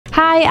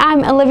Hi,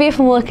 I'm Olivia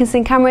from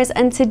Wilkinson Cameras,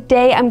 and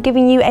today I'm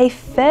giving you a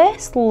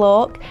first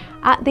look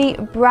at the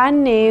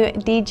brand new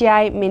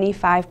DJI Mini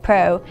 5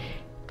 Pro.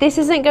 This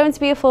isn't going to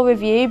be a full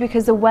review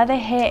because the weather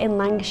here in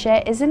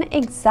Lancashire isn't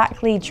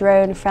exactly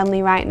drone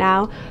friendly right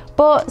now,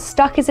 but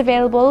stock is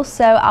available,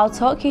 so I'll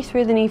talk you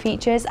through the new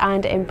features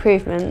and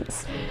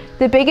improvements.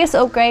 The biggest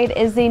upgrade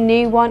is the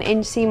new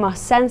 1-inch CMOS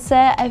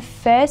sensor, a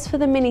first for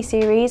the Mini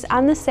series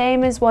and the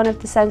same as one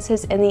of the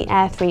sensors in the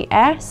Air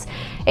 3S.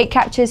 It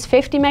captures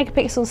 50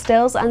 megapixel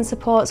stills and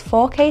supports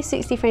 4K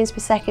 60 frames per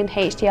second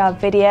HDR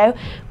video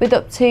with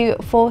up to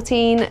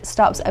 14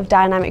 stops of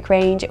dynamic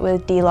range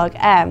with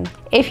D-Log-M.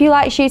 If you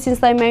like shooting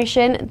slow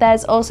motion,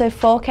 there's also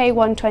 4K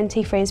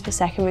 120 frames per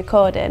second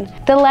recording.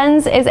 The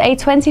lens is a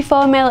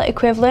 24mm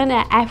equivalent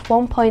at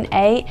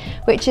f1.8,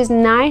 which is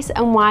nice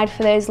and wide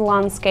for those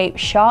landscape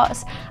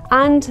shots.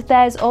 And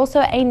there's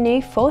also a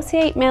new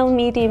 48mm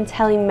medium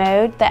tele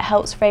mode that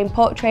helps frame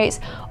portraits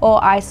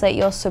or isolate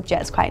your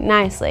subjects quite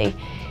nicely.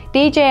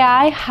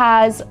 DJI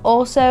has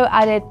also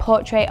added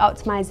portrait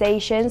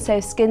optimization, so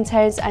skin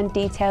tones and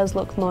details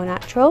look more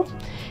natural.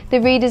 The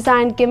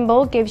redesigned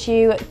gimbal gives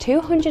you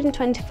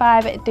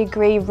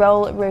 225-degree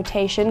roll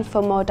rotation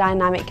for more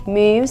dynamic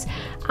moves,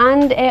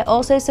 and it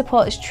also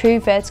supports true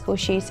vertical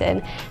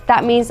shooting.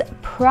 That means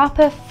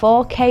proper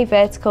 4K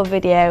vertical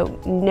video,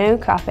 no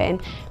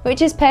cropping,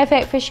 which is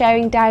perfect for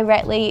sharing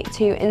directly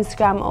to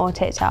Instagram or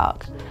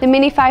TikTok. The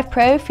Mini 5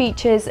 Pro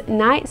features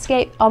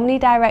nightscape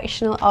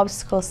omnidirectional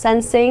obstacle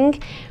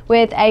sensing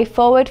with a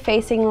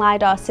forward-facing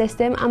LiDAR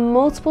system and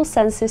multiple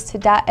sensors to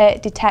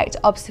detect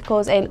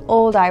obstacles in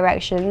all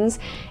directions.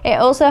 It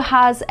also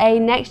has a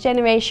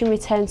next-generation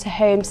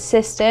return-to-home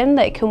system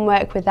that can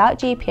work without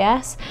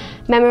GPS,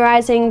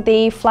 memorizing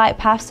the flight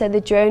path so the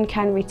drone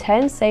can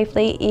return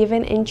safely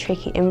even in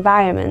tricky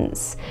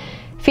environments.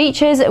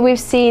 Features we've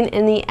seen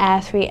in the Air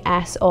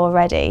 3S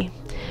already.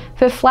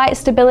 For flight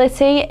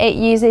stability, it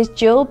uses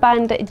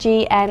dual-band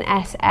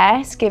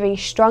GNSS, giving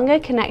stronger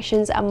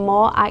connections and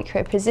more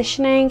accurate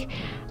positioning.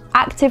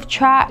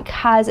 ActiveTrack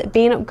has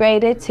been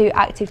upgraded to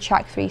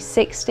ActiveTrack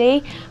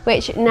 360,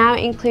 which now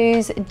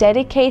includes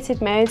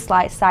dedicated modes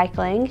like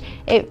cycling.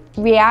 It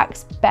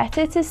reacts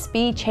better to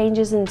speed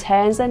changes and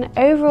turns, and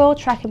overall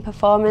tracking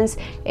performance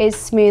is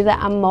smoother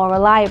and more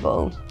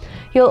reliable.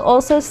 You'll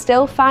also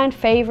still find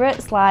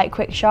favourites like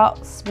quick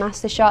shots,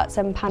 master shots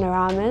and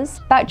panoramas.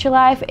 Battery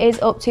life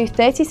is up to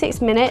 36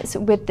 minutes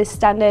with the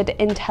standard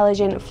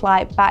intelligent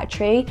flight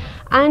battery,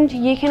 and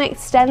you can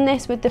extend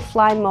this with the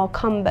Fly More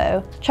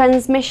combo.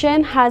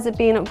 Transmission has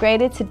been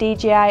upgraded to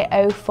DJI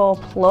O4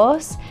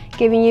 Plus,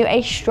 giving you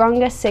a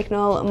stronger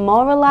signal,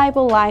 more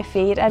reliable live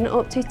feed and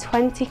up to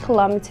 20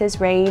 kilometers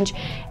range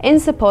in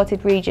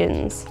supported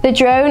regions. The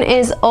drone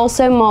is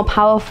also more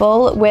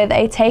powerful with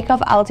a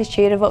takeoff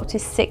altitude of up to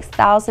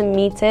 6,000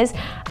 meters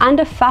and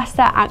a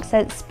faster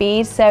accent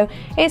speed, so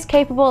it's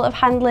capable of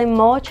handling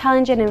more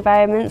challenging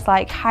environments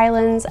like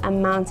highlands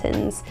and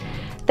mountains.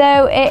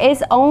 Though it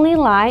is only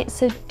light,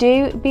 so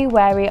do be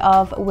wary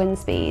of wind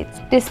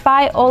speeds.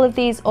 Despite all of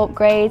these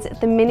upgrades,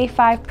 the Mini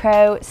 5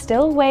 Pro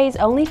still weighs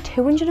only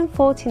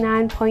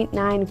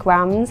 249.9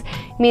 grams,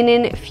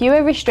 meaning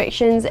fewer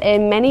restrictions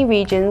in many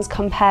regions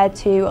compared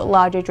to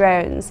larger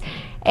drones.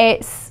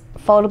 It's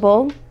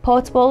foldable,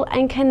 portable,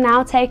 and can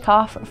now take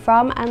off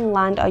from and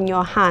land on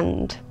your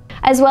hand.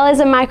 As well as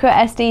a micro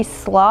SD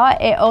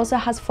slot, it also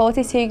has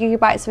 42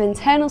 gigabytes of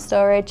internal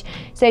storage,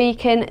 so you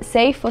can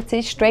save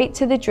footage straight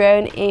to the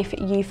drone if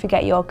you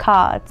forget your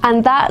cards.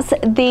 And that's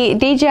the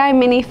DJI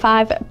Mini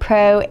 5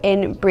 Pro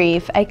in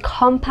brief, a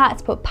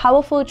compact but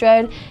powerful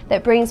drone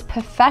that brings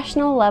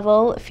professional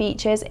level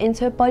features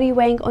into a body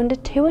weighing under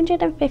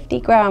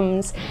 250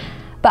 grams.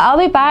 But I'll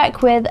be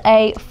back with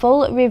a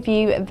full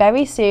review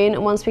very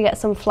soon once we get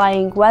some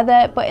flying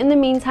weather. But in the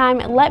meantime,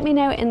 let me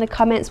know in the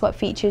comments what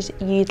features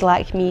you'd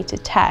like me to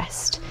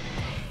test.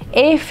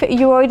 If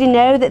you already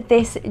know that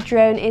this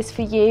drone is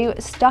for you,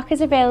 stock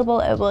is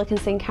available at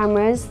Wilkinson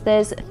Cameras.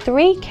 There's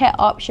 3 kit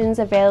options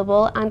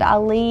available, and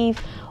I'll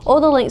leave all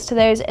the links to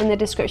those in the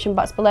description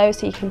box below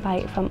so you can buy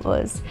it from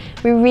us.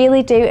 We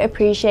really do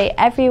appreciate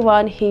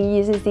everyone who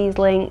uses these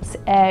links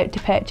to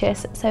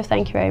purchase, so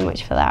thank you very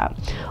much for that.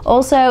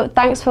 Also,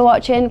 thanks for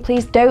watching.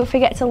 Please don't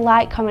forget to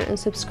like, comment and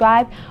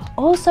subscribe.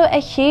 Also,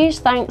 a huge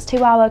thanks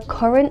to our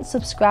current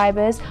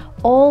subscribers,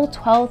 all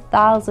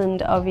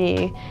 12,000 of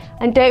you.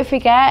 And don't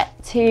forget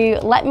to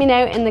let me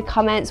know in the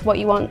comments what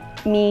you want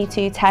me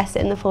to test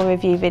in the full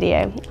review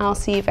video. I'll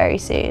see you very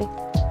soon.